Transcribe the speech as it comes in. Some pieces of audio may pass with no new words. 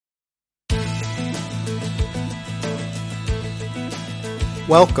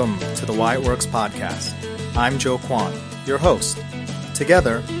Welcome to the Why It Works podcast. I'm Joe Kwan, your host.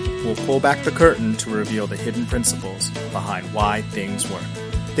 Together, we'll pull back the curtain to reveal the hidden principles behind why things work.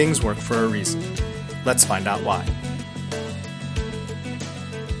 Things work for a reason. Let's find out why.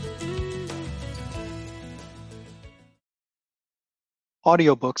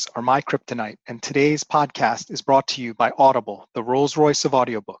 Audiobooks are my kryptonite, and today's podcast is brought to you by Audible, the Rolls-Royce of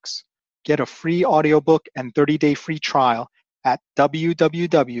audiobooks. Get a free audiobook and 30-day free trial at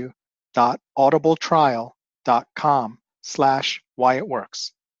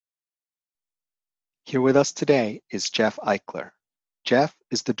www.audibletrial.com/whyitworks. Here with us today is Jeff Eichler. Jeff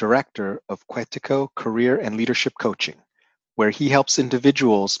is the director of Quetico Career and Leadership Coaching, where he helps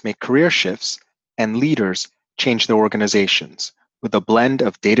individuals make career shifts and leaders change their organizations with a blend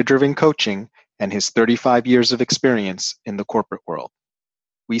of data-driven coaching and his 35 years of experience in the corporate world.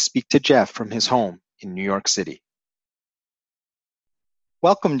 We speak to Jeff from his home in New York City.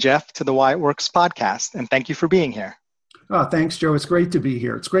 Welcome, Jeff, to the Why It Works podcast, and thank you for being here. Oh, thanks, Joe. It's great to be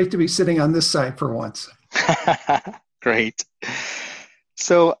here. It's great to be sitting on this side for once. Great.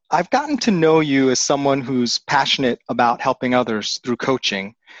 So I've gotten to know you as someone who's passionate about helping others through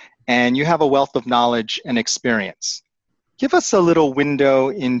coaching, and you have a wealth of knowledge and experience. Give us a little window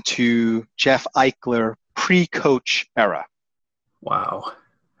into Jeff Eichler pre-coach era. Wow.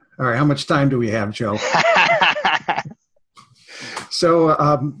 All right. How much time do we have, Joe? So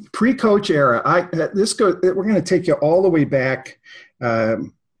pre-coach era, we're going to take you all the way back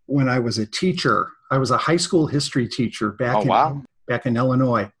when I was a teacher. I was a high school history teacher back in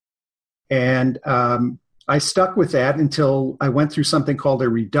Illinois. And I stuck with that until I went through something called a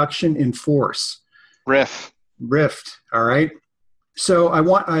reduction in force. RIF. All right. So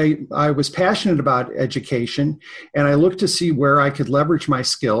I was passionate about education, and I looked to see where I could leverage my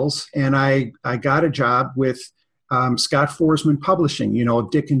skills. And I got a job with Scott Forsman Publishing,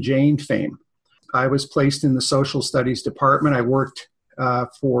 of Dick and Jane fame. I was placed in the social studies department. I worked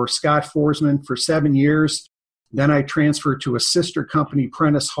for Scott Forsman for 7 years. Then I transferred to a sister company,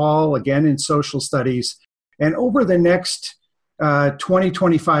 Prentice Hall, again in social studies. And over the next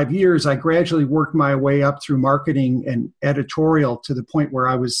 25 years, I gradually worked my way up through marketing and editorial to the point where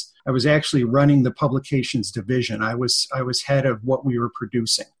I was actually running the publications division. I was head of what we were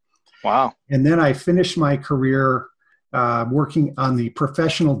producing. Wow. And then I finished my career working on the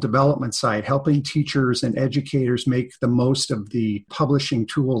professional development side, helping teachers and educators make the most of the publishing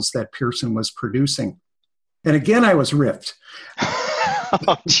tools that Pearson was producing. And again, I was ripped.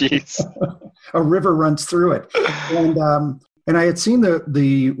 Oh, jeez. A river runs through it. And I had seen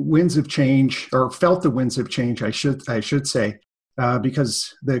the winds of change, or felt the winds of change, I should say,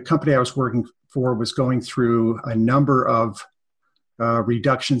 because the company I was working for was going through a number of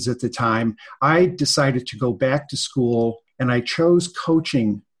reductions at the time. I decided to go back to school, and I chose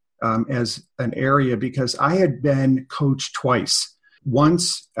coaching as an area because I had been coached twice.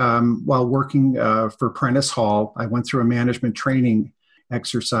 Once while working for Prentice Hall, I went through a management training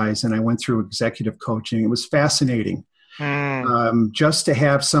exercise, and I went through executive coaching. It was fascinating. Just to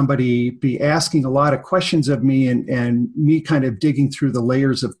have somebody be asking a lot of questions of me and me kind of digging through the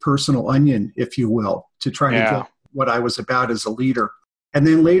layers of personal onion, if you will, to try to get what I was about as a leader. And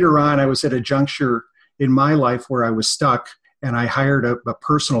then later on, I was at a juncture in my life where I was stuck, and I hired a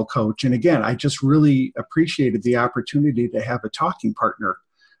personal coach. And again, I just really appreciated the opportunity to have a talking partner,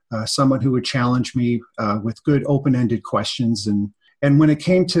 someone who would challenge me with good open-ended questions. And when it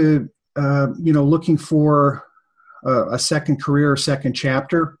came to looking for a second career, a second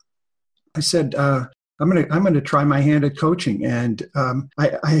chapter, I said, I'm going to try my hand at coaching. And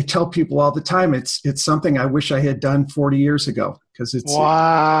I tell people all the time, it's something I wish I had done 40 years ago, because it's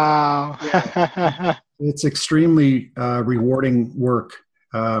wow. It's extremely rewarding work.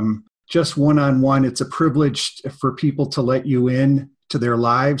 Just one-on-one, it's a privilege for people to let you in to their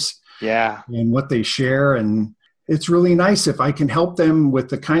lives and what they share. And it's really nice if I can help them with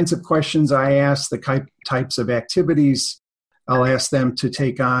the kinds of questions I ask, the types of activities I'll ask them to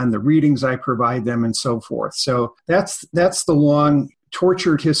take on, the readings I provide them, and so forth. So that's the long,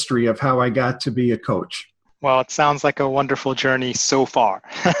 tortured history of how I got to be a coach. Well, it sounds like a wonderful journey so far.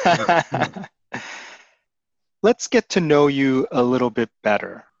 Let's get to know you a little bit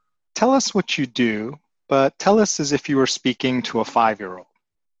better. Tell us what you do, but tell us as if you were speaking to a 5-year-old.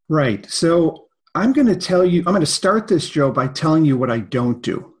 Right. So I'm going to start this, Joe, by telling you what I don't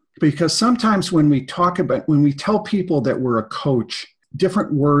do. Because sometimes when we tell people that we're a coach,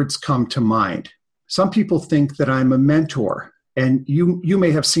 different words come to mind. Some people think that I'm a mentor, and you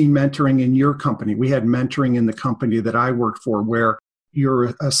may have seen mentoring in your company. We had mentoring in the company that I worked for, where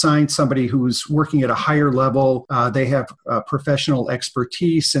you're assigned somebody who's working at a higher level. They have professional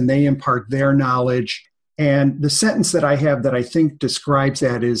expertise and they impart their knowledge. And the sentence that I have that I think describes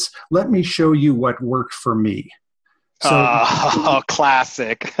that is, let me show you what worked for me. So,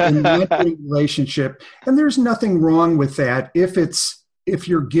 classic. In mentoring relationship, and there's nothing wrong with that if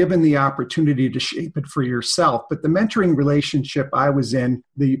you're given the opportunity to shape it for yourself. But the mentoring relationship I was in,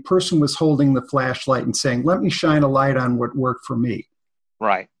 the person was holding the flashlight and saying, let me shine a light on what worked for me.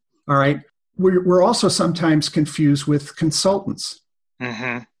 Right. All right. We're also sometimes confused with consultants.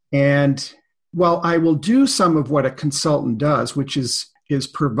 Mm-hmm. And while I will do some of what a consultant does, which is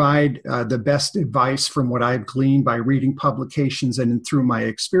provide the best advice from what I've gleaned by reading publications and through my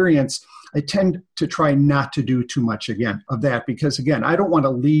experience, I tend to try not to do too much of that, because again, I don't want to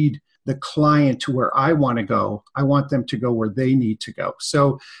lead the client to where I want to go. I want them to go where they need to go.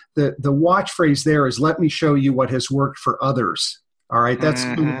 So the watch phrase there is, let me show you what has worked for others. All right, that's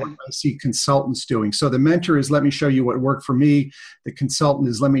what I see consultants doing. So the mentor is, let me show you what worked for me. The consultant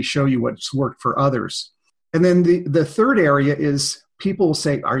is, let me show you what's worked for others. And then the third area is, people will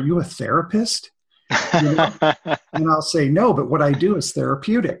say, are you a therapist? You know? And I'll say, no, but what I do is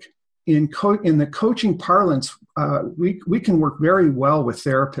therapeutic. In the coaching parlance, we can work very well with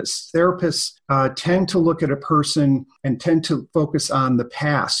therapists. Therapists tend to look at a person and tend to focus on the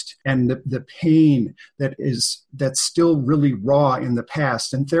past and the pain that's still really raw in the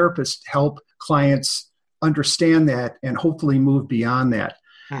past. And therapists help clients understand that and hopefully move beyond that.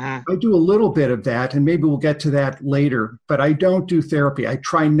 I do a little bit of that, and maybe we'll get to that later, but I don't do therapy. I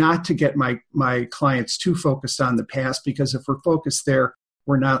try not to get my clients too focused on the past, because if we're focused there,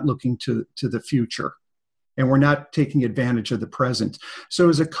 we're not looking to the future, and we're not taking advantage of the present. So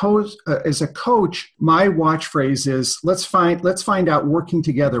as a coach, my watch phrase is, let's find out, working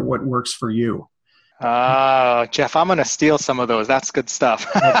together, what works for you. Jeff, I'm going to steal some of those. That's good stuff.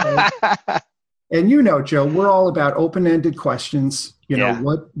 Okay. And Joe, we're all about open-ended questions.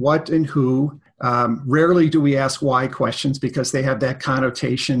 What and who. Rarely do we ask why questions, because they have that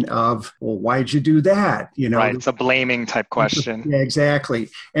connotation of, well, why'd you do that? Right. It's a blaming type question. Yeah, exactly.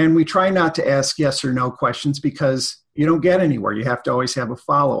 And we try not to ask yes or no questions, because you don't get anywhere. You have to always have a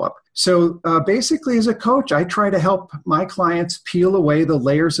follow-up. So basically, as a coach, I try to help my clients peel away the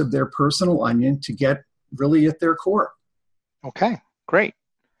layers of their personal onion to get really at their core. Okay, great.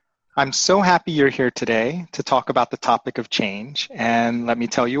 I'm so happy you're here today to talk about the topic of change, and let me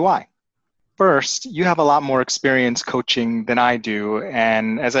tell you why. First, you have a lot more experience coaching than I do,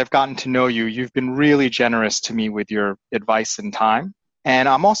 and as I've gotten to know you, you've been really generous to me with your advice and time. And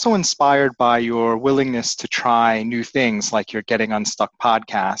I'm also inspired by your willingness to try new things, like your Getting Unstuck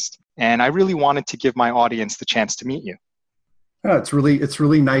podcast. And I really wanted to give my audience the chance to meet you. Oh, it's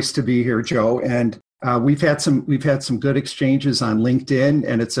really nice to be here, Joe. And we've had some good exchanges on LinkedIn,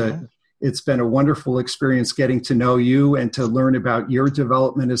 and it's been a wonderful experience getting to know you and to learn about your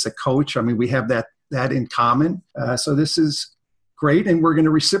development as a coach. I mean, we have that in common. So this is great, and we're going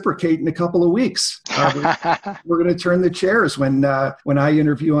to reciprocate in a couple of weeks. We're going to turn the chairs when I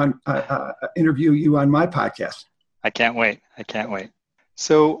interview you on my podcast. I can't wait.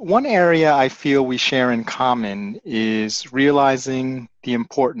 So one area I feel we share in common is realizing the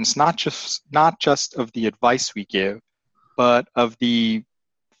importance not just of the advice we give, but of the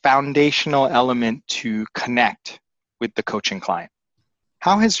foundational element to connect with the coaching client.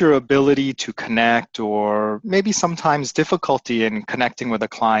 How has your ability to connect, or maybe sometimes difficulty in connecting with a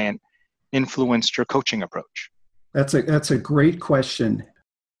client, influenced your coaching approach? That's a great question.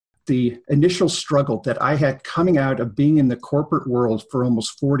 The initial struggle that I had coming out of being in the corporate world for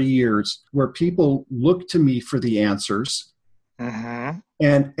almost 40 years, where people look to me for the answers. Mm-hmm.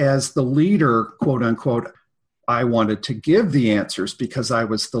 And as the leader, quote unquote, I wanted to give the answers because I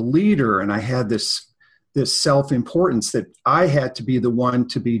was the leader, and I had this self-importance that I had to be the one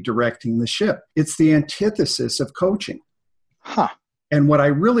to be directing the ship. It's the antithesis of coaching. Huh. And what I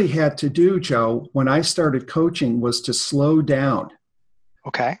really had to do, Joe, when I started coaching, was to slow down.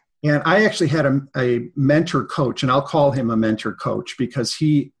 Okay. And I actually had a mentor coach, and I'll call him a mentor coach because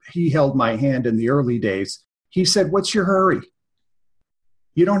he held my hand in the early days. He said, "What's your hurry?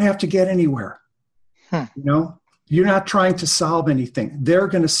 You don't have to get anywhere. You're not trying to solve anything. They're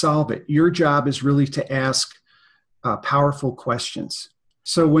going to solve it. Your job is really to ask powerful questions."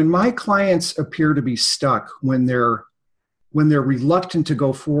 So when my clients appear to be stuck, when they're reluctant to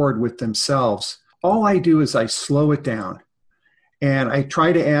go forward with themselves, all I do is I slow it down. And I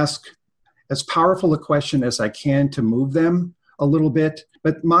try to ask as powerful a question as I can to move them a little bit.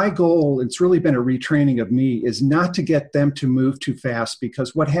 But my goal, it's really been a retraining of me, is not to get them to move too fast,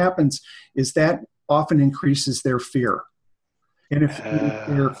 because what happens is that often increases their fear. And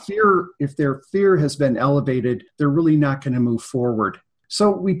if their fear has been elevated, they're really not going to move forward.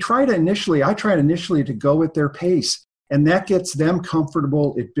 So I tried initially to go at their pace, and that gets them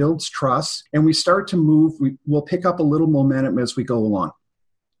comfortable. It builds trust, and we start to move. We'll pick up a little momentum as we go along.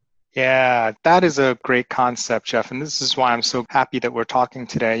 Yeah, that is a great concept, Jeff. And this is why I'm so happy that we're talking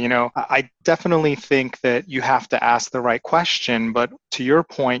today. You know, I definitely think that you have to ask the right question. But to your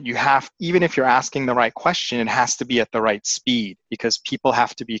point, even if you're asking the right question, it has to be at the right speed, because people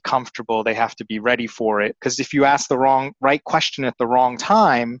have to be comfortable. They have to be ready for it. Because if you ask the right question at the wrong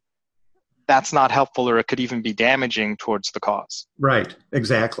time, that's not helpful, or it could even be damaging towards the cause. Right,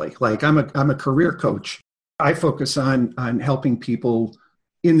 exactly. Like I'm a career coach. I focus on helping people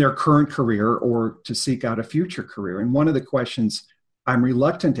in their current career or to seek out a future career. And one of the questions I'm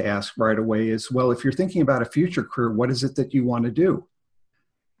reluctant to ask right away is, well, if you're thinking about a future career, what is it that you want to do?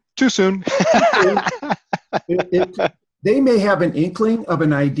 Too soon. They may have an inkling of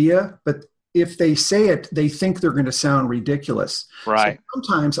an idea, but if they say it, they think they're going to sound ridiculous. Right. So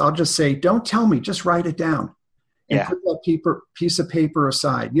sometimes I'll just say, don't tell me, just write it down. And put that piece of paper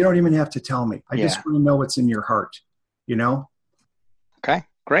aside. You don't even have to tell me. I just want to know what's in your heart, you know? Okay,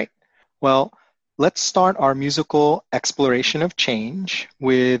 great. Well, let's start our musical exploration of change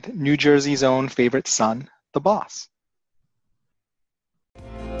with New Jersey's own favorite son, The Boss.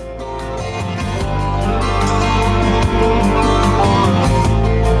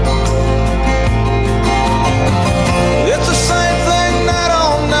 It's the same thing night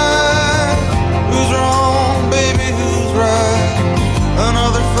on night. Who's wrong, baby, who's right?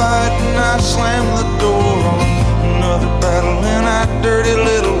 Another fight and I slam the door on another battle in that dirty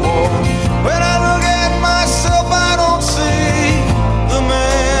little war. When I look at myself, I don't see the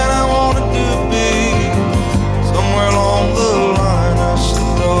man I wanted to be. Somewhere along the line I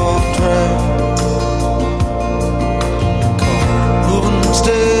slipped off track. Moving one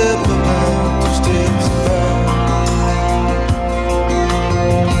step behind, 2 steps back.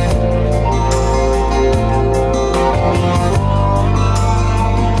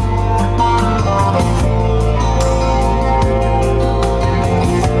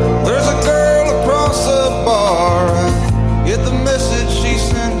 There's a girl across the bar. I get the message she's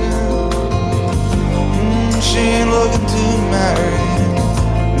sending. She ain't looking to marry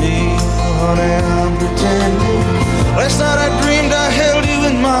me, honey, I'm pretending. Last night I dreamed I held you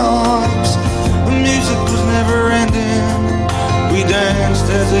in my arms. The music was never ending. We danced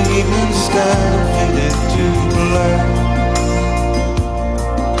as the evening sky faded to black.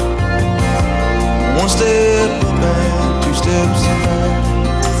 One step back, 2 steps back.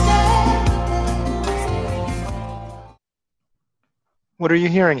 What are you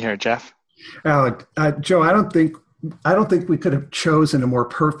hearing here, Jeff? Joe, I don't think we could have chosen a more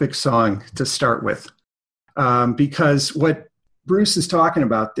perfect song to start with, because what Bruce is talking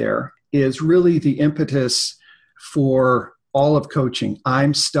about there is really the impetus for all of coaching.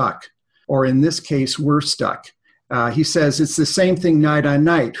 I'm stuck, or in this case, we're stuck. He says it's the same thing night on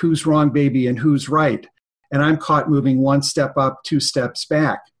night. Who's wrong, baby, and who's right? And I'm caught moving 1 step up, 2 steps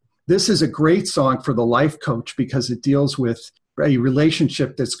back. This is a great song for the life coach because it deals with a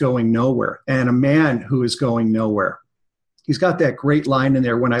relationship that's going nowhere and a man who is going nowhere. He's got that great line in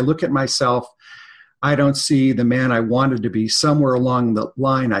there. When I look at myself, I don't see the man I wanted to be. Somewhere along the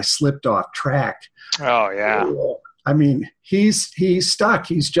line, I slipped off track. Oh, yeah. I mean, he's stuck.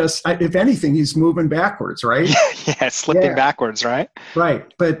 He's just, if anything, he's moving backwards, right? Slipping backwards, right?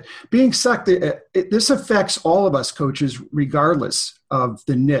 Right. But being stuck, this affects all of us coaches, regardless of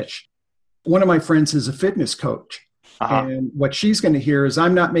the niche. One of my friends is a fitness coach. And what she's going to hear is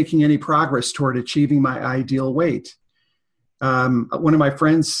I'm not making any progress toward achieving my ideal weight. One of my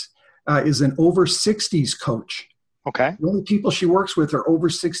friends is an over 60s coach. Okay. The only people she works with are over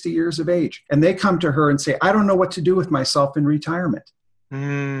 60 years of age. And they come to her and say, I don't know what to do with myself in retirement.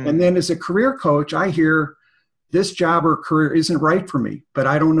 And then as a career coach, I hear this job or career isn't right for me, but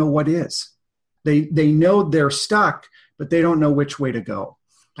I don't know what is. They know they're stuck, but they don't know which way to go.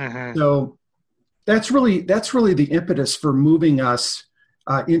 So that's really the impetus for moving us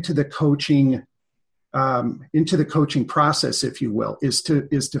into the coaching process, if you will, is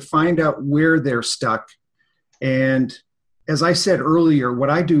to find out where they're stuck. And as I said earlier, what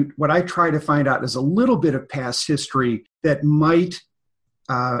I try to find out is a little bit of past history that might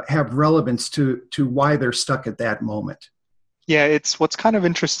have relevance to why they're stuck at that moment. Yeah, it's what's kind of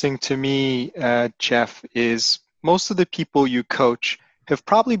interesting to me, Jeff, is most of the people you coach have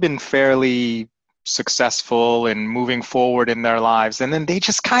probably been fairly successful and moving forward in their lives. And then they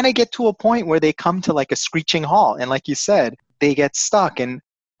just kind of get to a point where they come to like a screeching halt. And like you said, they get stuck. And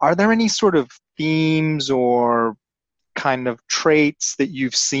are there any sort of themes or kind of traits that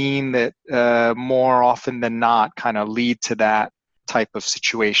you've seen that more often than not kind of lead to that type of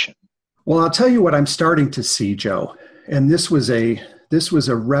situation? Well, I'll tell you what I'm starting to see, Joe, and this was a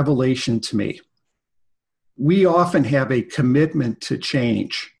revelation to me. We often have a commitment to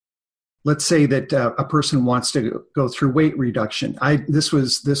change. Let's say that a person wants to go through weight reduction. This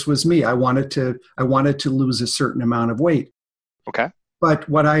was me. I wanted to lose a certain amount of weight. Okay. But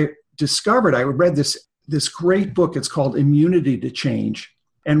what I discovered, I read this great book. It's called Immunity to Change,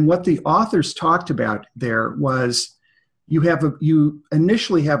 and what the authors talked about there was you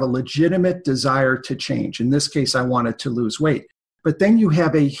initially have a legitimate desire to change. In this case, I wanted to lose weight. But then you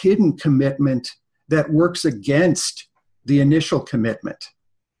have a hidden commitment that works against the initial commitment.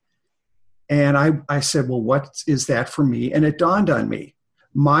 And I said, well, what is that for me? And it dawned on me.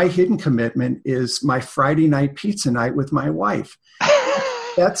 My hidden commitment is my Friday night pizza night with my wife.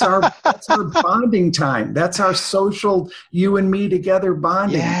 That's our bonding time. That's our social, you and me together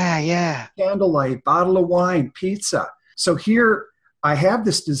bonding. Yeah. Candlelight, bottle of wine, pizza. So here I have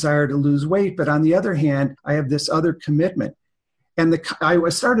this desire to lose weight, but on the other hand, I have this other commitment. And I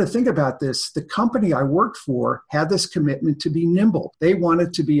started to think about this. The company I worked for had this commitment to be nimble. They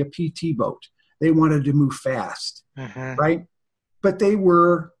wanted to be a PT boat. They wanted to move fast, right? But they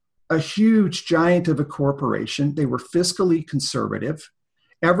were a huge giant of a corporation. They were fiscally conservative.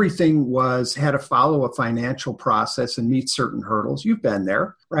 Everything had to follow a financial process and meet certain hurdles. You've been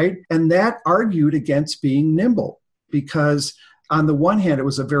there, right? And that argued against being nimble, because on the one hand, it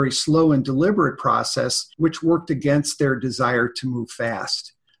was a very slow and deliberate process, which worked against their desire to move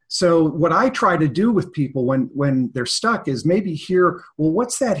fast. So what I try to do with people when they're stuck is maybe hear, well,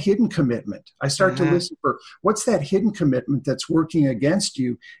 what's that hidden commitment? I start to listen for what's that hidden commitment that's working against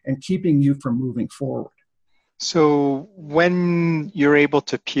you and keeping you from moving forward. So when you're able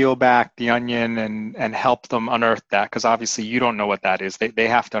to peel back the onion and help them unearth that, because obviously you don't know what that is, they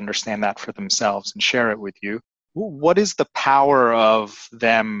have to understand that for themselves and share it with you. What is the power of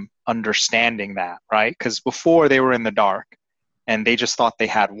them understanding that, right? Because before they were in the dark and they just thought they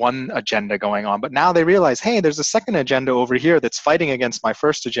had one agenda going on, but now they realize, hey, there's a second agenda over here that's fighting against my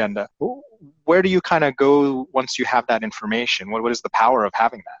first agenda. Where do you kind of go once you have that information? What is the power of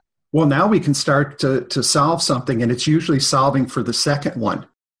having that? Well, now we can start to solve something, and it's usually solving for the second one.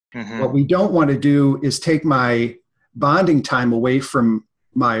 What we don't want to do is take my bonding time away from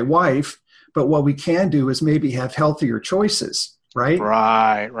my wife, but what we can do is maybe have healthier choices, right?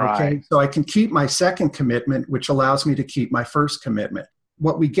 Right. Okay, so I can keep my second commitment, which allows me to keep my first commitment.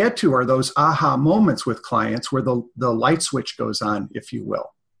 What we get to are those aha moments with clients where the light switch goes on, if you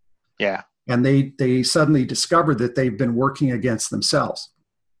will. Yeah. And they suddenly discover that they've been working against themselves.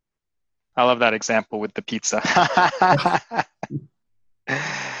 I love that example with the pizza.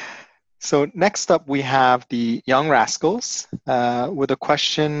 So next up, we have the Young Rascals with a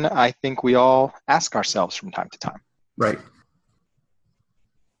question I think we all ask ourselves from time to time. Right.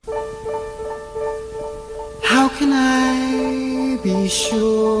 How can I be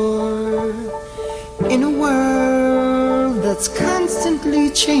sure in a world that's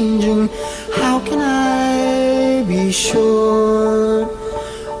constantly changing? How can I be sure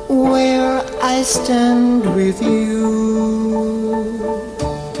where I stand with you?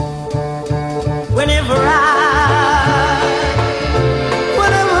 Whenever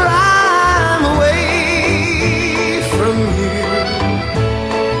I'm away from you,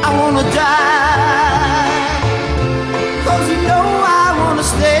 I wanna die, 'cause you know I wanna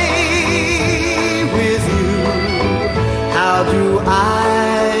stay with you. How do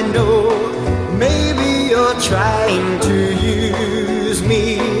I know? Maybe you're trying to use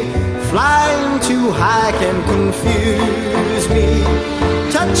me. Flying too high can confuse me.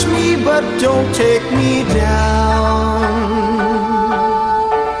 Touch me, but don't take me down.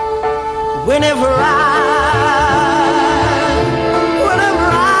 Whenever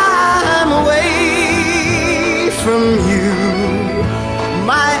I'm away from you,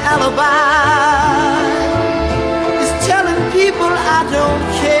 my alibi is telling people I don't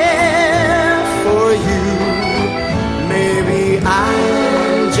care for you. Maybe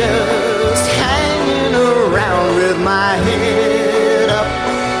I'm just hanging around with my head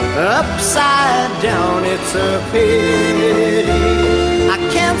upside down. It's a pity I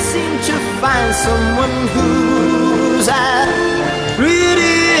can't seem to find someone who's as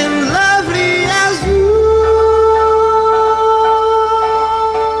pretty and lovely as you.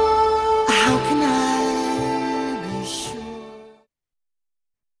 How can I be sure?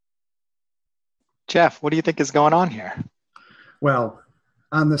 Jeff, what do you think is going on here? Well,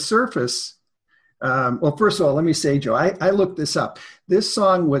 on the surface, well, first of all, let me say, Joe, I looked this up. This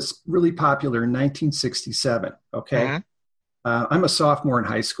song was really popular in 1967, okay? I'm a sophomore in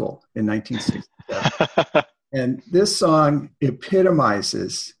high school in 1967. And this song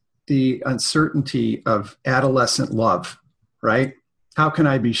epitomizes the uncertainty of adolescent love, right? How can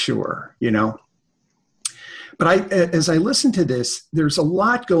I be sure, But as I listen to this, there's a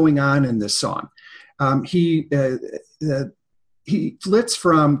lot going on in this song. He flits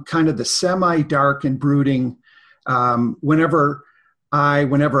from kind of the semi-dark and brooding, whenever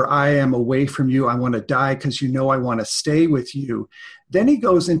I am away from you, I want to die because I want to stay with you. Then he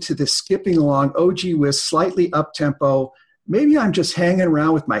goes into this skipping along, oh gee whiz, slightly up-tempo. Maybe I'm just hanging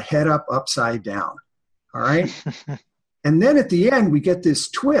around with my head up, upside down. All right? And then at the end, we get this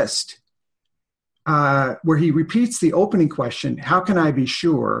twist where he repeats the opening question, how can I be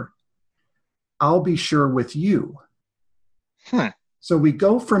sure? I'll be sure with you. So we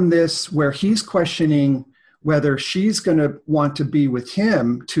go from this where he's questioning whether she's going to want to be with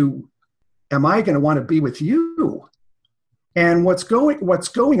him to, am I going to want to be with you? And what's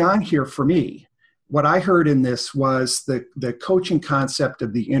going on here for me, what I heard in this was the coaching concept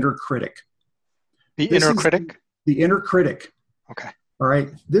of the inner critic. The inner critic? The inner critic. Okay. All right.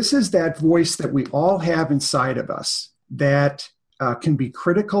 This is that voice that we all have inside of us that can be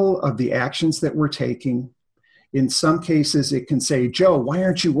critical of the actions that we're taking. In some cases, it can say, Joe, why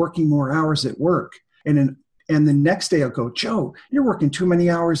aren't you working more hours at work? And the next day I'll go, Joe, you're working too many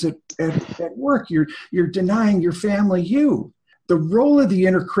hours at work. You're denying your family you. The role of the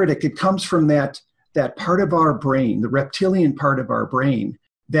inner critic, it comes from that part of our brain, the reptilian part of our brain,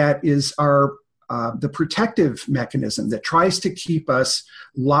 that is the protective mechanism that tries to keep us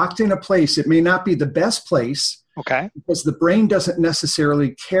locked in a place. It may not be the best place, okay, because the brain doesn't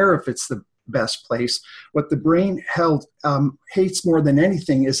necessarily care if it's the best place. What the brain hates more than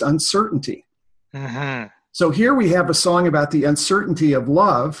anything is uncertainty. Mm-hmm. So here we have a song about the uncertainty of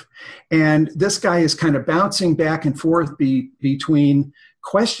love, and this guy is kind of bouncing back and forth between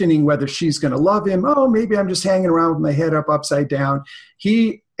questioning whether she's going to love him. Oh, maybe I'm just hanging around with my head up upside down.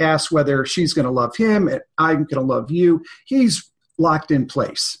 He asks whether she's going to love him, and I'm going to love you. He's locked in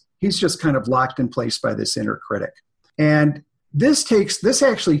place. He's just kind of locked in place by this inner critic. And this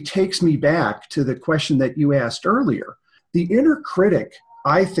actually takes me back to the question that you asked earlier. The inner critic,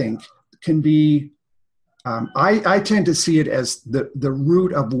 I think, can be, I tend to see it as the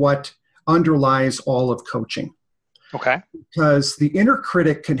root of what underlies all of coaching. Okay. Because the inner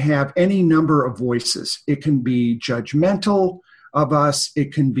critic can have any number of voices. It can be judgmental of us.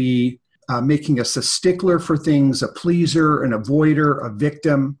 It can be making us a stickler for things, a pleaser, an avoider, a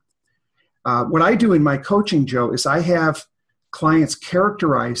victim. What I do in my coaching, Joe, is I have clients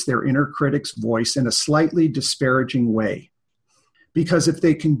characterize their inner critic's voice in a slightly disparaging way. Because if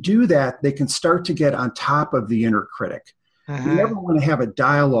they can do that, they can start to get on top of the inner critic. Mm-hmm. We never want to have a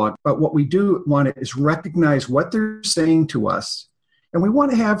dialogue, but what we do want is recognize what they're saying to us, and we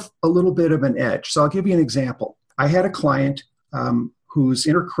want to have a little bit of an edge. So I'll give you an example. I had a client whose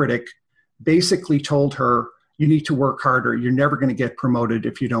inner critic basically told her, you need to work harder. You're never going to get promoted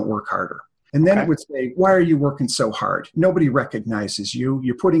if you don't work harder. And then it would say, why are you working so hard? Nobody recognizes you.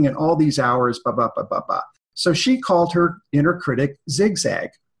 You're putting in all these hours, blah, blah, blah, blah, blah. So she called her inner critic Zigzag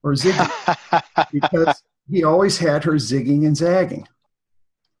or Ziggy because he always had her zigging and zagging.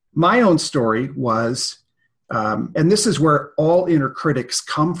 My own story was, and this is where all inner critics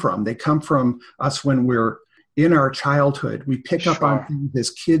come from. They come from us when we're in our childhood. We pick up on things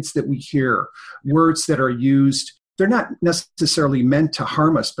as kids that we hear, words that are used. They're not necessarily meant to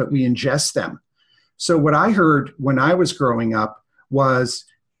harm us, but we ingest them. So what I heard when I was growing up was,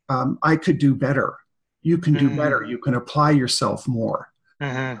 I could do better. You can do better. You can apply yourself more,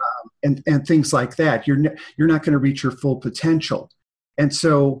 and things like that. You're not going to reach your full potential. And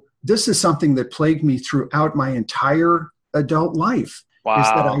so this is something that plagued me throughout my entire adult life. Wow. Is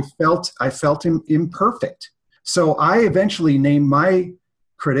that I felt imperfect. So I eventually named my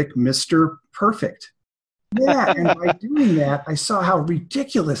critic Mr. Perfect. Yeah, and by doing that, I saw how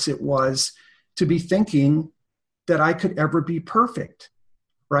ridiculous it was to be thinking that I could ever be perfect,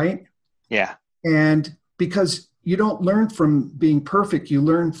 right? Yeah. And because you don't learn from being perfect, you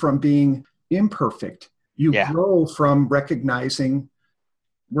learn from being imperfect. You grow from recognizing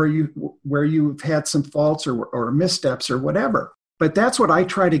where you've had some faults or missteps or whatever. But that's what I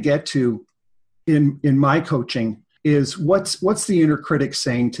try to get to in my coaching is what's the inner critic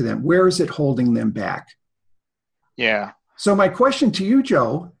saying to them? Where is it holding them back? Yeah. So my question to you,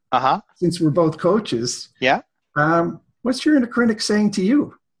 Joe, since we're both coaches, what's your inner critic saying to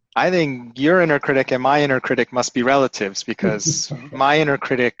you? I think your inner critic and my inner critic must be relatives because my inner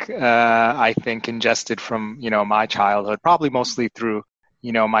critic, I think, ingested from, my childhood, probably mostly through,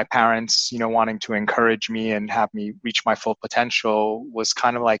 my parents, wanting to encourage me and have me reach my full potential was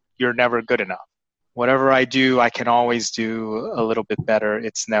kind of like, you're never good enough. Whatever I do, I can always do a little bit better.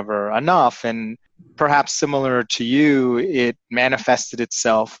 It's never enough. And perhaps similar to you, it manifested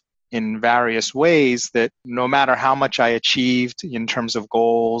itself in various ways that no matter how much I achieved in terms of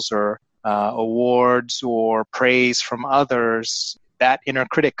goals or awards or praise from others, that inner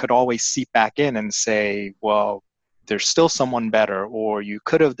critic could always seep back in and say, well, there's still someone better, or you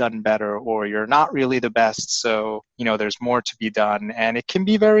could have done better, or you're not really the best. So, there's more to be done. And it can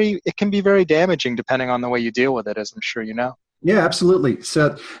be very damaging depending on the way you deal with it, as I'm sure you know. Yeah, absolutely.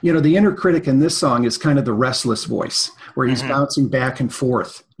 So, the inner critic in this song is kind of the restless voice where he's bouncing back and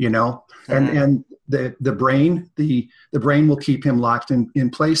forth, and the brain will keep him locked in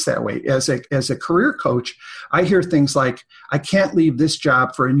place that way. As a career coach, I hear things like, I can't leave this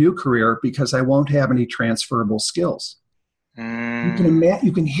job for a new career because I won't have any transferable skills. You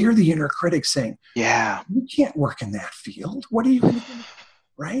can hear the inner critic saying, yeah, you can't work in that field. What are you going to do?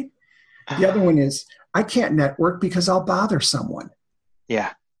 Right? The other one is, I can't network because I'll bother someone.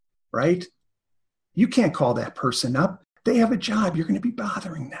 Yeah. Right? You can't call that person up. They have a job. You're going to be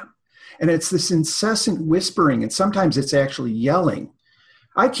bothering them. And it's this incessant whispering, and sometimes it's actually yelling.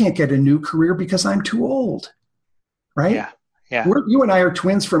 I can't get a new career because I'm too old. Right? Yeah. Yeah. You and I are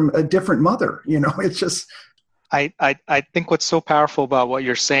twins from a different mother. It's just. I think what's so powerful about what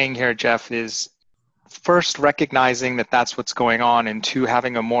you're saying here, Jeff, is first recognizing that that's what's going on, and two,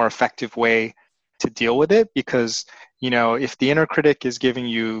 having a more effective way to deal with it. Because, if the inner critic is giving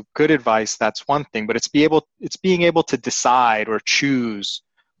you good advice, that's one thing, but it's being able to decide or choose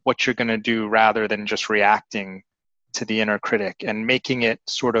what you're going to do rather than just reacting to the inner critic, and making it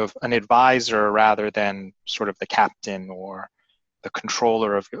sort of an advisor rather than sort of the captain or the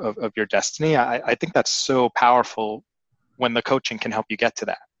controller of your destiny. I think that's so powerful when the coaching can help you get to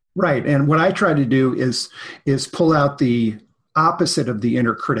that. Right. And what I try to do is pull out the opposite of the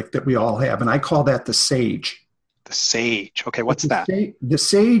inner critic that we all have. And I call that the sage. The sage. Okay. What's that? The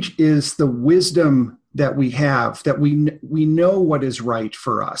sage is the wisdom that we have, that we know what is right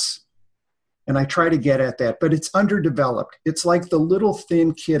for us. And I try to get at that, but it's underdeveloped. It's like the little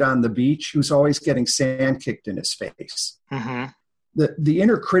thin kid on the beach who's always getting sand kicked in his face. Mm-hmm. The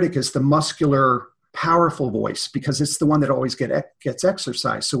inner critic is the muscular, powerful voice because it's the one that always gets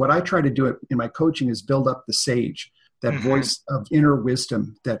exercised. So what I try to do in my coaching is build up the sage, that voice of inner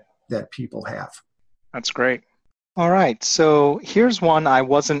wisdom that people have. That's great. All right. So here's one I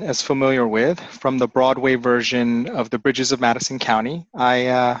wasn't as familiar with from the Broadway version of The Bridges of Madison County.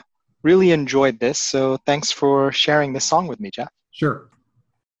 I really enjoyed this. So thanks for sharing this song with me, Jeff. Sure.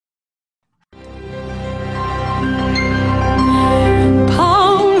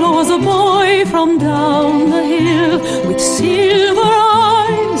 Was a boy from down the hill with silver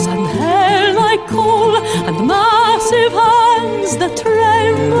eyes and hair like coal and massive hands that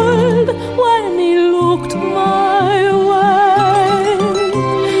trembled when he looked my way.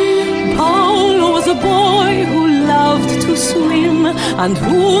 Paolo was a boy who loved to swim, and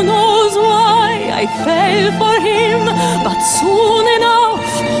who knows why I fell for him, but soon enough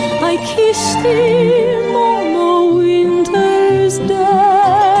I kissed him on a winter's day.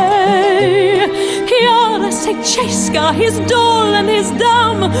 Cheska, he's dull and he's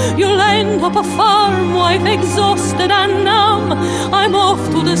dumb. You'll end up a farm wife, exhausted and numb. I'm off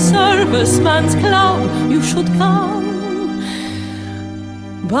to the serviceman's club, you should come.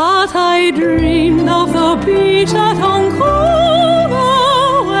 But I dreamed of the beach at Ancona,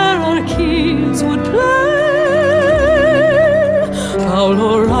 where our kids would play.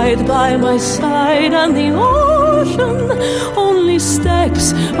 Paolo right by my side, and the ocean only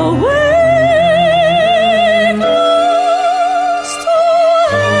steps away.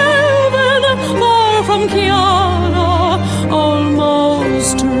 From Chiara,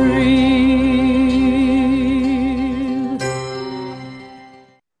 almost real.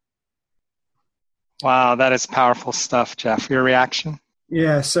 Wow, that is powerful stuff, Jeff. Your reaction?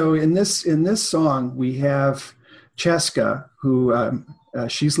 Yeah. So in this song, we have Cheska, who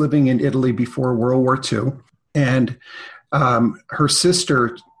she's living in Italy before World War II, and her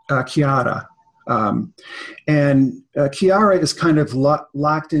sister Chiara, and Chiara is kind of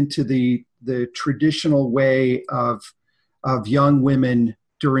locked into the traditional way of young women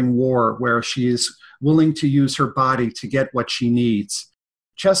during war, where she is willing to use her body to get what she needs.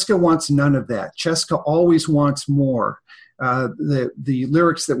 Cheska wants none of that. Cheska always wants more. The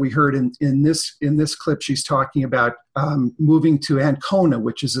lyrics that we heard in this clip, she's talking about moving to Ancona,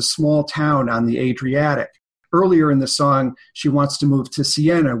 which is a small town on the Adriatic. Earlier in the song, she wants to move to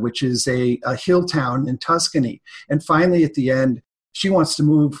Siena, which is a hill town in Tuscany. And finally, at the end, She wants to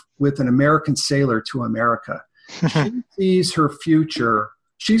move with an American sailor to America. She sees her future.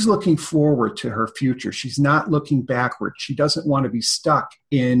 She's looking forward to her future. She's not looking backward. She doesn't want to be stuck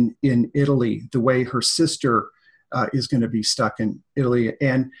in Italy the way her sister is going to be stuck in Italy.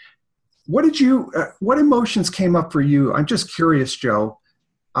 And what emotions came up for you? I'm just curious, Joe.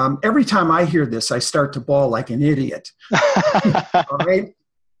 Every time I hear this, I start to bawl like an idiot. All right?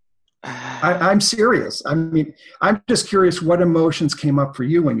 I'm serious. I mean, I'm just curious what emotions came up for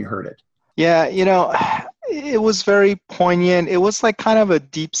you when you heard it. Yeah, it was very poignant. It was like kind of a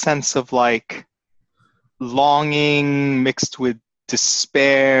deep sense of like longing mixed with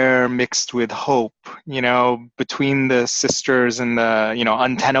despair, mixed with hope, between the sisters and the,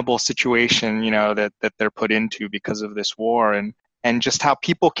 untenable situation, that they're put into because of this war, and just how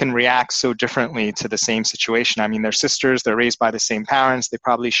people can react so differently to the same situation. I mean, they're sisters, they're raised by the same parents, they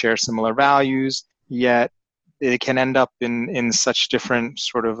probably share similar values, yet it can end up in such different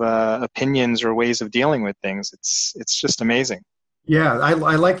sort of opinions or ways of dealing with things. It's just amazing. Yeah, I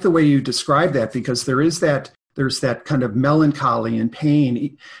like the way you describe that, because there's that kind of melancholy and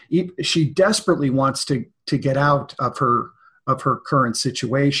pain. She desperately wants to get out of her current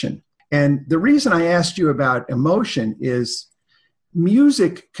situation. And the reason I asked you about emotion is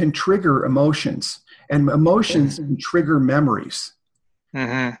music can trigger emotions, and emotions can trigger memories.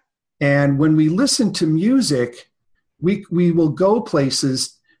 Mm-hmm. And when we listen to music, we will go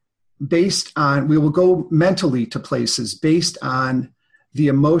places we will go mentally to places based on the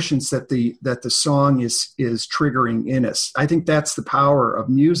emotions that the song is triggering in us. I think that's the power of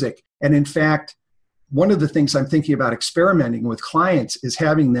music. And in fact, one of the things I'm thinking about experimenting with clients is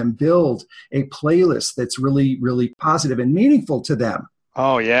having them build a playlist that's really, really positive and meaningful to them.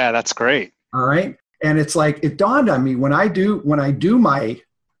 Oh yeah, that's great. All right. And it's like, it dawned on me when I do my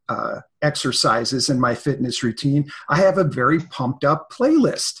exercises and my fitness routine, I have a very pumped up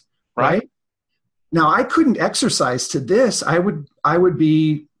playlist, right? Now I couldn't exercise to this. I would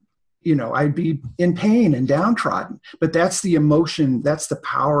be, I'd be in pain and downtrodden, but that's the emotion. That's the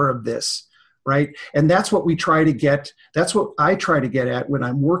power of this, right? And that's what I try to get at when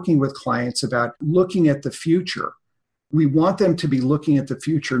I'm working with clients about looking at the future. We want them to be looking at the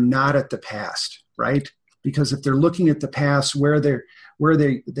future, not at the past, right? Because if they're looking at the past where they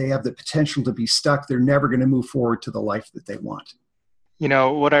have the potential to be stuck, they're never going to move forward to the life that they want.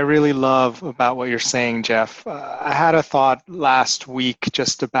 What I really love about what you're saying, Jeff, I had a thought last week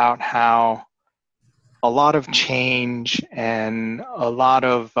just about how a lot of change and a lot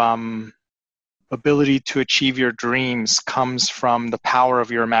of ability to achieve your dreams comes from the power of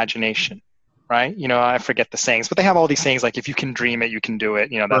your imagination, right? I forget the sayings, but they have all these sayings like, if you can dream it, you can do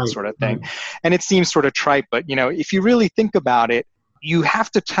it, that right, sort of thing. Right. And it seems sort of trite, but, if you really think about it, you have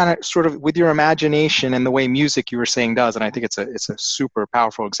to kind of sort of, with your imagination and the way music you were saying does, and I think it's a super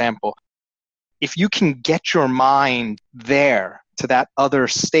powerful example. If you can get your mind there to that other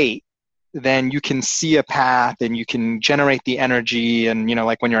state, then you can see a path and you can generate the energy, and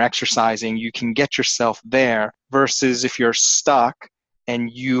like when you're exercising, you can get yourself there, versus if you're stuck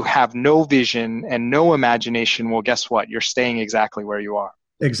and you have no vision and no imagination, well, guess what? You're staying exactly where you are.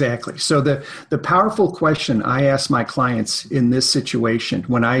 Exactly. So the powerful question I ask my clients in this situation,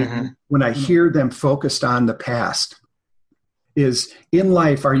 when I hear them focused on the past, is, in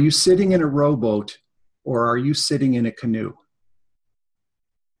life, are you sitting in a rowboat or are you sitting in a canoe?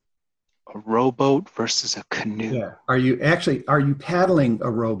 A rowboat versus a canoe. Yeah. Are you paddling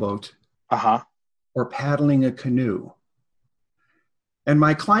a rowboat? Or paddling a canoe? And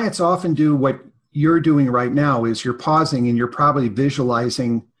my clients often do what you're doing right now, is you're pausing and you're probably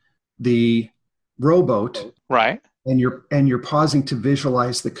visualizing the rowboat. Right. And you're pausing to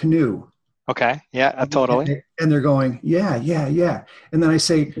visualize the canoe. Okay. Yeah, totally. And they're going, yeah. And then I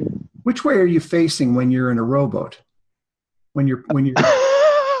say, which way are you facing when you're in a rowboat? When you're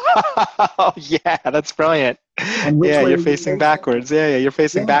Oh yeah, that's brilliant. Yeah, you're facing backwards. Yeah, you're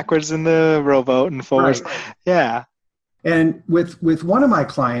facing backwards in the rowboat and forwards. Right. Yeah. And with one of my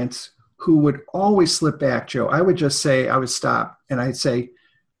clients who would always slip back, Joe, I would stop and I'd say,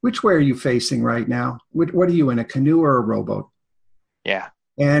 which way are you facing right now? What are you, in a canoe or a rowboat? Yeah.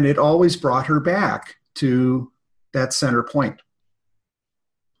 And it always brought her back to that center point.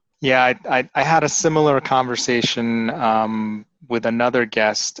 Yeah, I had a similar conversation with another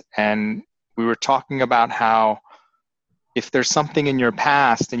guest, and we were talking about how if there's something in your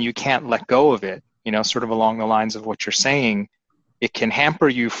past and you can't let go of it, sort of along the lines of what you're saying, it can hamper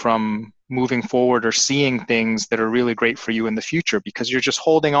you from moving forward or seeing things that are really great for you in the future, because you're just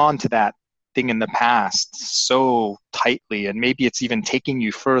holding on to that thing in the past so tightly, and maybe it's even taking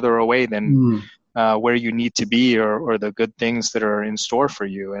you further away than where you need to be or the good things that are in store for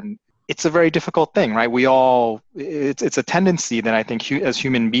you. And it's a very difficult thing, right? It's a tendency that I think as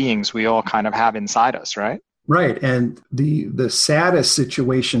human beings, we all kind of have inside us, right? Right. And the saddest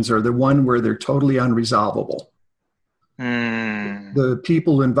situations are the one where they're totally unresolvable. The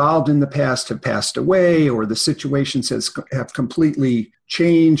people involved in the past have passed away, or the situations have completely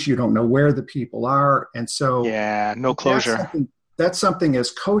changed. You don't know where the people are. And so no closure. That's something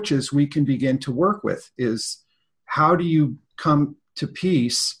as coaches we can begin to work with, is how do you come to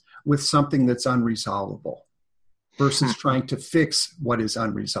peace with something that's unresolvable versus trying to fix what is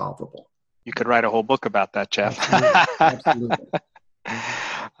unresolvable. You could write a whole book about that, Jeff. Absolutely.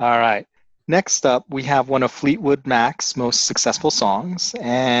 All right. Next up, we have one of Fleetwood Mac's most successful songs,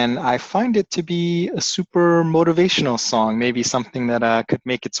 and I find it to be a super motivational song, maybe something that could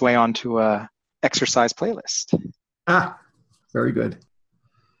make its way onto a exercise playlist. Very good.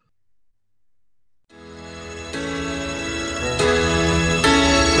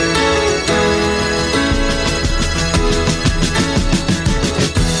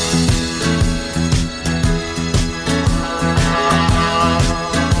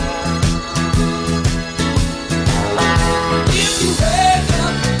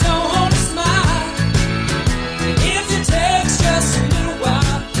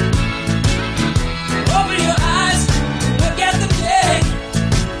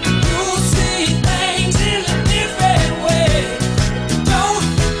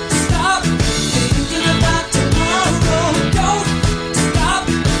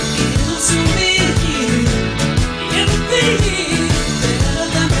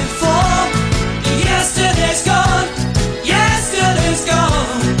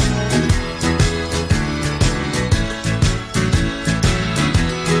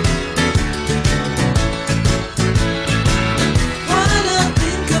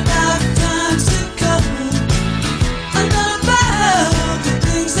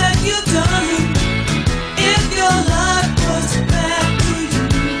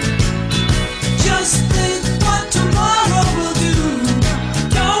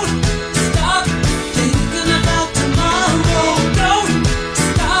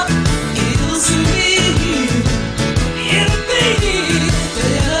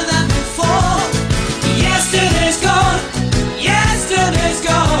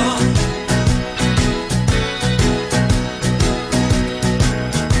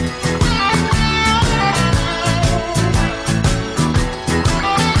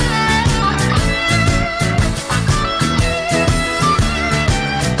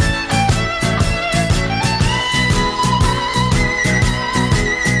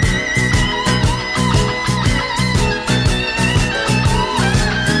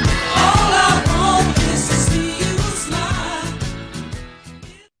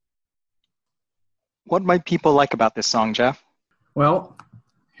 What might people like about this song, Jeff? Well,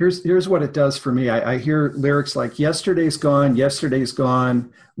 here's what it does for me. I hear lyrics like, yesterday's gone, yesterday's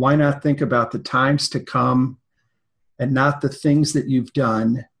gone. Why not think about the times to come and not the things that you've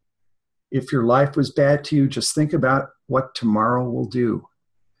done? If your life was bad to you, just think about what tomorrow will do.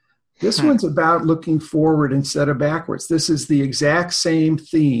 This one's about looking forward instead of backwards. This is the exact same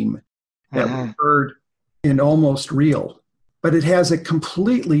theme that we heard in Almost Real, but it has a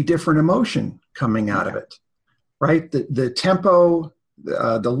completely different emotion coming out of it, right? The tempo,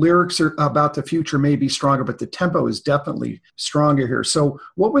 the lyrics are about the future may be stronger, but the tempo is definitely stronger here. So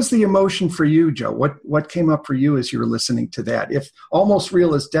what was the emotion for you, Joe? What came up for you as you were listening to that? If Almost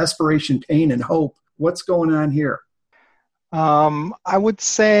Real is desperation, pain, and hope, what's going on here? I would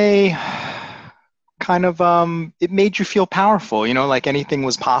say kind of it made you feel powerful, like anything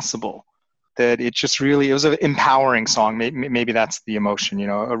was possible. That it was an empowering song. Maybe that's the emotion,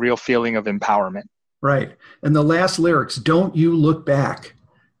 a real feeling of empowerment. Right. And the last lyrics, don't you look back.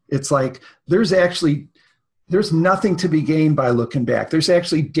 It's like there's nothing to be gained by looking back. There's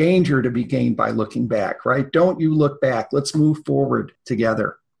actually danger to be gained by looking back, right? Don't you look back. Let's move forward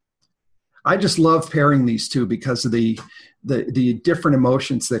together. I just love pairing these two because of the different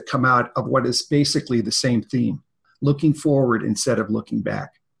emotions that come out of what is basically the same theme, looking forward instead of looking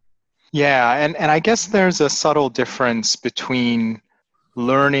back. Yeah, and I guess there's a subtle difference between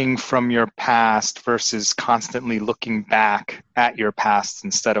learning from your past versus constantly looking back at your past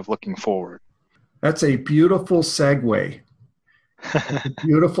instead of looking forward. That's a beautiful segue.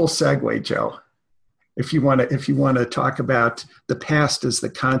 Beautiful segue, Joe. If you want to talk about the past as the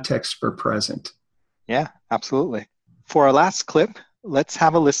context for present. Yeah, absolutely. For our last clip, let's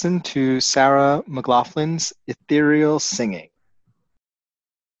have a listen to Sarah McLachlan's Ethereal Singing.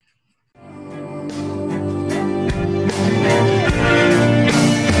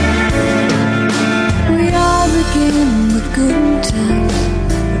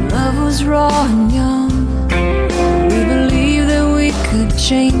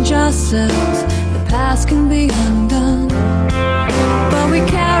 change ourselves, the past can be undone. But we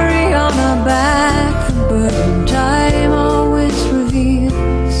carry on our back the burden time always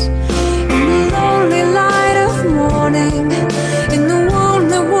reveals. In the lonely light of morning, in the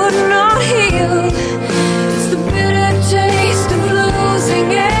wound that would not heal, it's the bitter taste of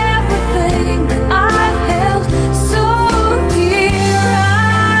losing everything that I've held so dear.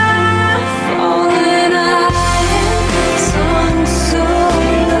 I've fallen, I've sunk so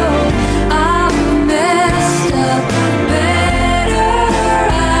low, I've messed up better,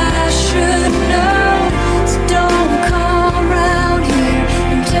 I should know. So don't come round here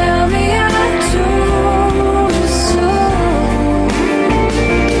and tell me I told you so.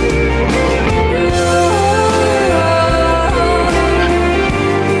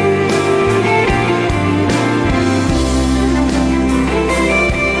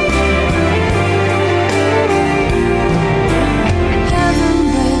 Heaven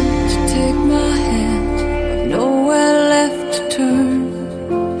bent to take my hand, I've nowhere left to turn.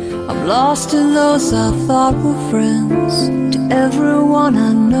 I'm lost in those I thought were friends, to everyone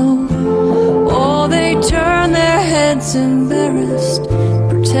I know. Oh, they turn their heads embarrassed,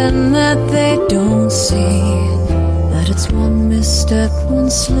 pretend that they don't see that it's one misstep, one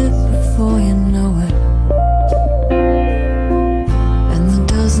slip before you know it. And there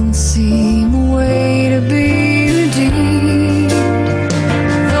doesn't seem a way to be redeemed.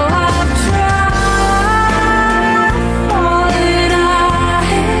 Though I've tried, fallen,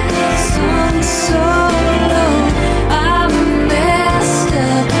 I've sunk so low, I've messed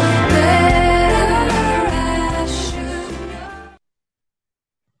up better, I should know.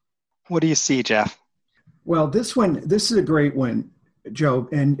 What do you see, Jeff? Well, this is a great one, Joe,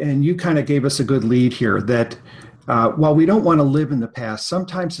 and you kind of gave us a good lead here that while we don't want to live in the past,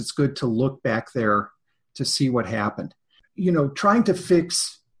 sometimes it's good to look back there to see what happened. You know, trying to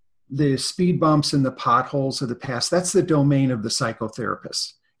fix the speed bumps and the potholes of the past, that's the domain of the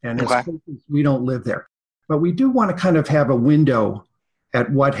psychotherapist. And as Okay. coaches, we don't live there. But we do want to kind of have a window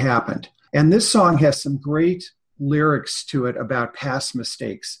at what happened. And this song has some great lyrics to it about past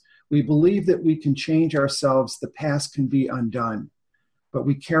mistakes. We believe that we can change ourselves, the past can be undone, but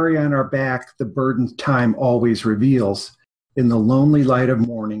we carry on our back the burden time always reveals, in the lonely light of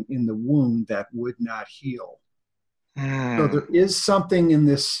morning, in the wound that would not heal. So there is something in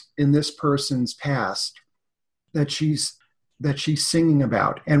this person's past that she's singing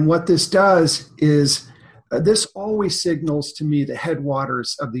about. And what this does is this always signals to me the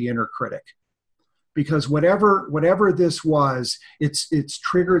headwaters of the inner critic. Because whatever this was, it's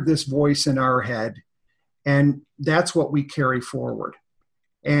triggered this voice in our head, and that's what we carry forward.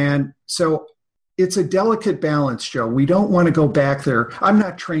 And so it's a delicate balance, Joe. We don't want to go back there. I'm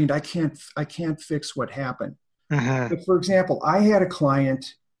not trained. I can't fix what happened. Mm-hmm. But for example, I had a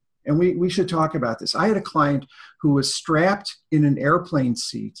client, and we should talk about this. I had a client who was strapped in an airplane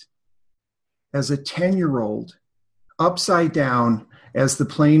seat as a 10-year-old, upside down, as the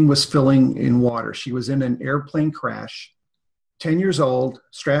plane was filling in water. She was in an airplane crash, 10 years old,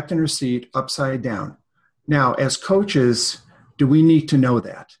 strapped in her seat, upside down. Now, as coaches, do we need to know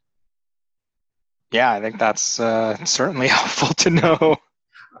that? Yeah, I think that's certainly helpful to know.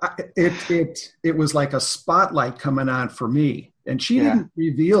 It was like a spotlight coming on for me. And she didn't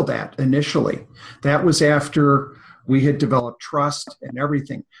reveal that initially. That was after we had developed trust and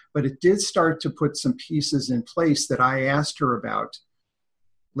everything. But it did start to put some pieces in place that I asked her about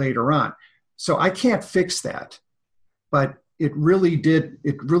later on. So I can't fix that, but it really did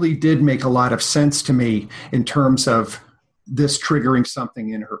make a lot of sense to me in terms of this triggering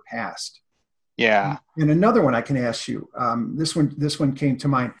something in her past. Yeah. And another one I can ask you, this one came to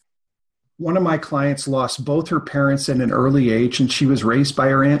mind. One of my clients lost both her parents at an early age, and she was raised by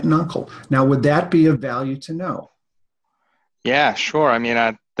her aunt and uncle. Now, would that be of value to know? Yeah, sure. I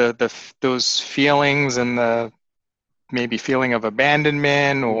mean, those feelings and the maybe feeling of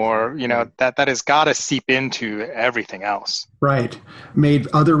abandonment, or that has got to seep into everything else. Right. Made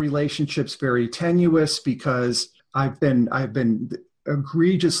other relationships very tenuous because I've been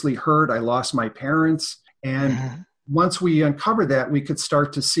egregiously hurt. I lost my parents, and once we uncovered that, we could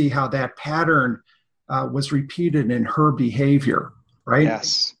start to see how that pattern was repeated in her behavior. Right.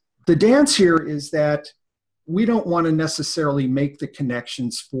 Yes. The dance here is that we don't want to necessarily make the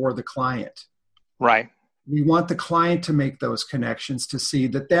connections for the client. Right. We want the client to make those connections to see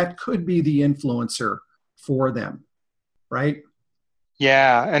that could be the influencer for them, right?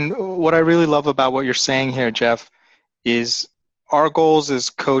 Yeah, and what I really love about what you're saying here, Jeff, is our goals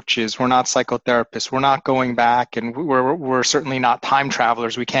as coaches, we're not psychotherapists. We're not going back, and we're certainly not time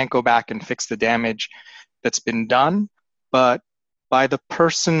travelers. We can't go back and fix the damage that's been done, but by the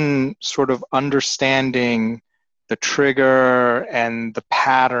person sort of understanding the trigger and the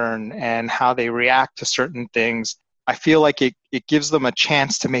pattern and how they react to certain things, I feel like it gives them a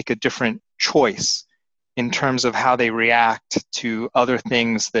chance to make a different choice in terms of how they react to other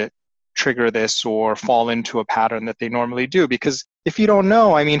things that trigger this or fall into a pattern that they normally do. Because if you don't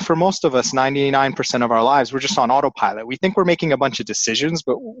know, I mean, for most of us, 99% of our lives, we're just on autopilot. We think we're making a bunch of decisions,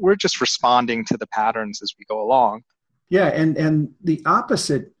 but we're just responding to the patterns as we go along. Yeah, and the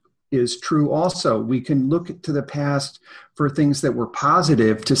opposite is true also. We can look to the past for things that were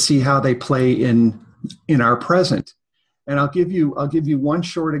positive to see how they play in our present. And I'll give you one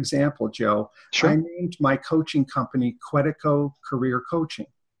short example, Joe. Sure. I named my coaching company Quetico Career Coaching.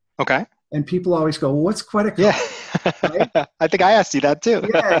 Okay. And people always go, well, what's Quetico? Yeah. Right? I think I asked you that too.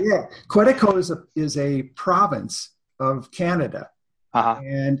 Yeah. Quetico is a province of Canada. Uh-huh.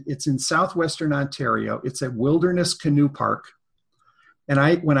 And it's in southwestern Ontario. It's a wilderness canoe park.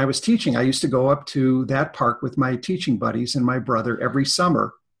 And when I was teaching, I used to go up to that park with my teaching buddies and my brother every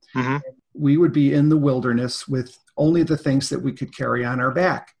summer. Mm-hmm. We would be in the wilderness with only the things that we could carry on our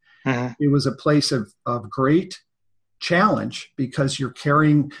back. Mm-hmm. It was a place of great challenge because you're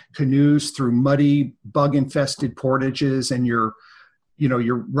carrying canoes through muddy, bug-infested portages, and you're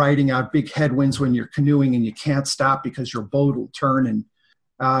riding out big headwinds when you're canoeing, and you can't stop because your boat will turn. And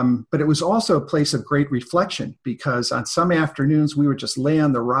but it was also a place of great reflection because on some afternoons we would just lay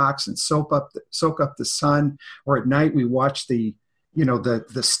on the rocks and soak up the sun, or at night we watched the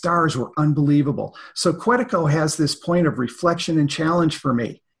stars were unbelievable. So Quetico has this point of reflection and challenge for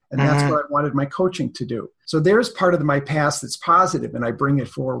me. And that's what I wanted my coaching to do. So there's part of my past that's positive, and I bring it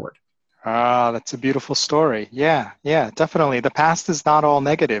forward. Ah, that's a beautiful story. Yeah, definitely. The past is not all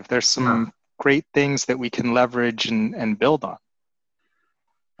negative. There's some great things that we can leverage and build on.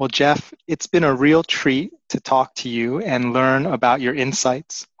 Well, Jeff, it's been a real treat to talk to you and learn about your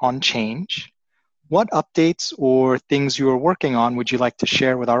insights on change. What updates or things you are working on would you like to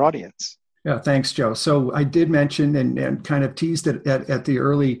share with our audience? Yeah, thanks, Joe. So I did mention and kind of teased it at the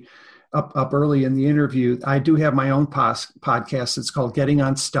early in the interview. I do have my own podcast. It's called Getting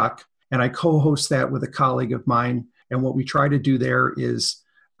Unstuck, and I co-host that with a colleague of mine. And what we try to do there is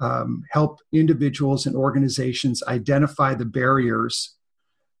help individuals and organizations identify the barriers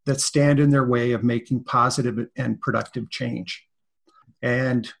that stand in their way of making positive and productive change.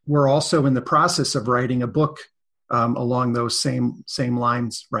 And we're also in the process of writing a book along those same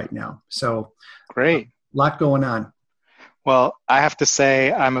lines right now. So great. A lot going on. Well, I have to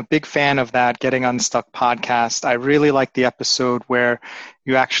say I'm a big fan of that Getting Unstuck podcast. I really like the episode where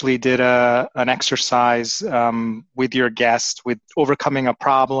you actually did an exercise with your guest with overcoming a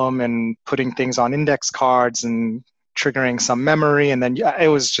problem and putting things on index cards and triggering some memory. And then it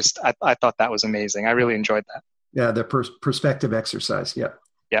was just, I thought that was amazing. I really enjoyed that. Yeah, the perspective exercise. Yeah.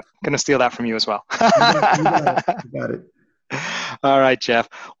 Yep. Going to steal that from you as well. You got it. All right, Jeff.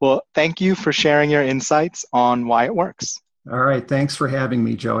 Well, thank you for sharing your insights on why it works. All right. Thanks for having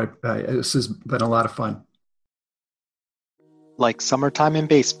me, Joe. This has been a lot of fun. Like Summertime in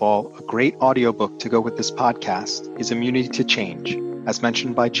Baseball, a great audiobook to go with this podcast is Immunity to Change, as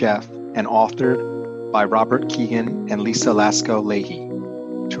mentioned by Jeff and authored by Robert Keegan and Lisa Laskow-Lahey.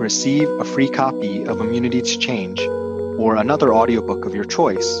 To receive a free copy of Immunity to Change or another audiobook of your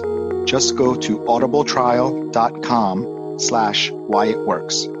choice, just go to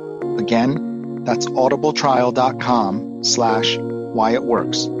audibletrial.com/whyitworks. Again, that's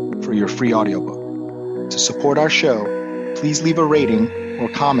audibletrial.com/whyitworks for your free audiobook. To support our show, please leave a rating or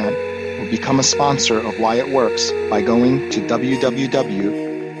comment or become a sponsor of Why It Works by going to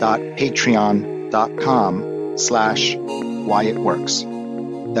www.patreon.com/whyitworks.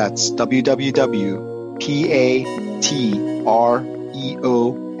 That's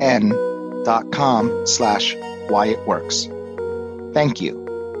www.patreon.com/whyitworks. Thank you.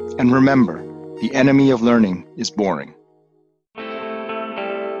 And remember, the enemy of learning is boring.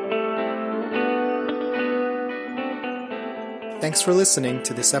 Thanks for listening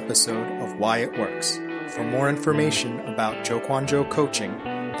to this episode of Why It Works. For more information about Joe Kwan-Jo Coaching,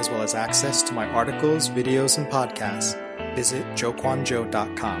 as well as access to my articles, videos, and podcasts, visit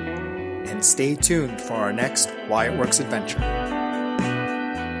joekwanjo.com. And stay tuned for our next Why It Works adventure.